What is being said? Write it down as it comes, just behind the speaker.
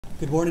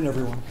Good morning,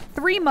 everyone.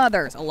 Three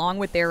mothers, along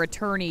with their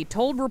attorney,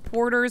 told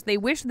reporters they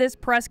wish this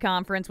press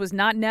conference was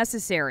not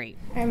necessary.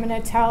 I'm going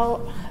to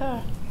tell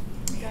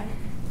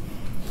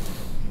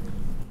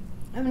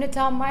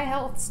my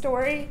health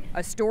story.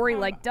 A story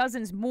like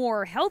dozens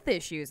more health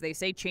issues they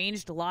say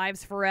changed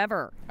lives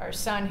forever. Our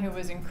son, who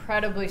was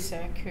incredibly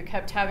sick, who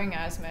kept having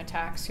asthma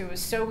attacks, who was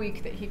so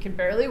weak that he could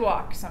barely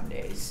walk some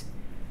days,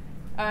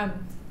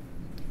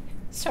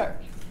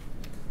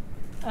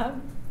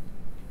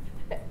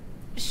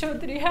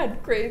 showed that he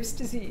had Graves'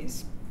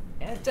 disease,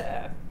 and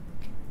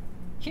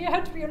he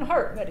had to be on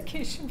heart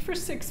medication for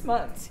 6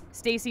 months.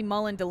 Stacy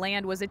Mullen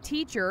DeLand was a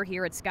teacher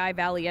here at Sky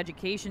Valley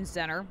Education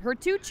Center. Her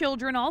two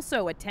children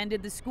also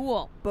attended the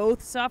school.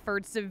 Both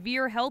suffered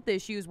severe health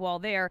issues while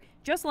there,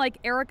 just like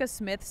Erica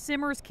Smith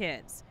Simmer's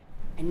kids.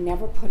 I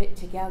never put it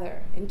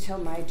together until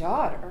my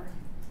daughter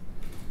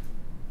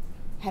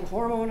had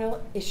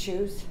hormonal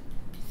issues,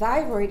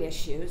 thyroid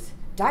issues,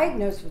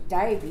 diagnosed with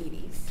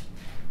diabetes,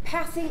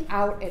 passing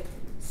out at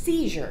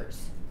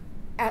seizures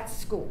at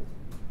school.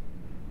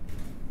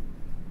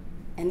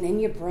 And then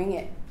you bring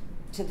it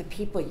to the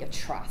people you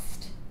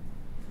trust,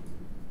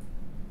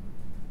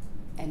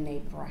 and they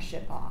brush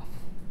it off.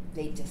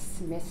 They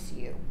dismiss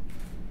you.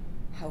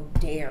 How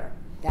dare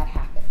that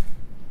happen?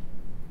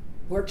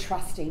 We're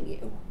trusting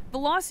you. The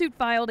lawsuit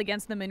filed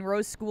against the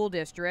Monroe School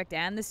District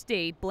and the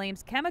state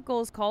blames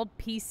chemicals called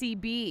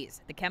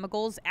PCBs. The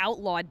chemicals,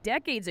 outlawed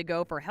decades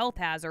ago for health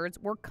hazards,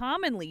 were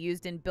commonly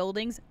used in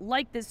buildings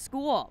like this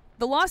school.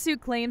 The lawsuit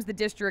claims the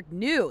district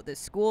knew the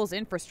school's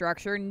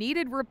infrastructure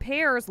needed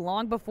repairs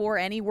long before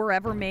any were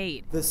ever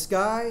made. The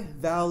Sky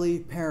Valley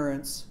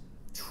parents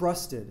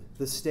trusted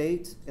the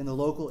state and the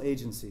local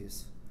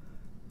agencies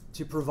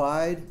to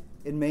provide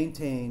and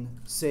maintain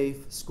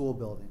safe school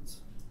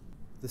buildings.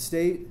 The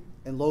state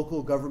and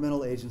local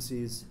governmental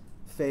agencies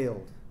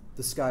failed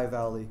the Sky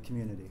Valley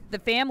community. The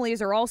families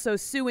are also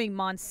suing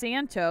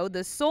Monsanto,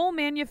 the sole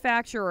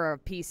manufacturer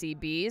of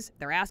PCBs.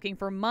 They're asking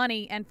for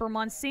money and for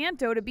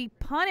Monsanto to be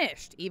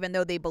punished, even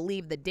though they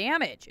believe the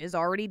damage is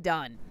already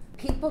done.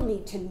 People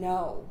need to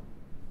know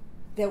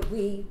that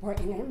we were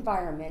in an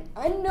environment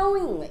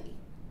unknowingly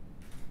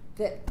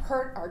that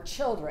hurt our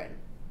children,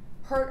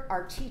 hurt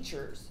our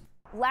teachers.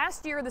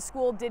 Last year, the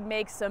school did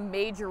make some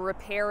major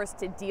repairs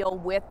to deal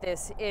with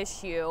this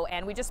issue,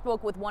 and we just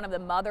spoke with one of the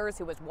mothers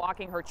who was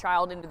walking her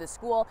child into the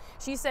school.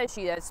 She says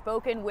she has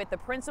spoken with the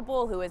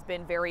principal, who has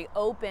been very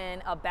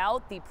open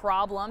about the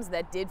problems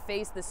that did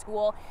face the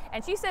school,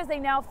 and she says they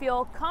now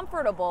feel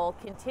comfortable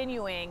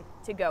continuing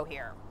to go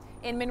here.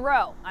 In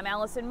Monroe, I'm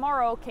Alison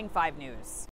Morrow, King 5 News.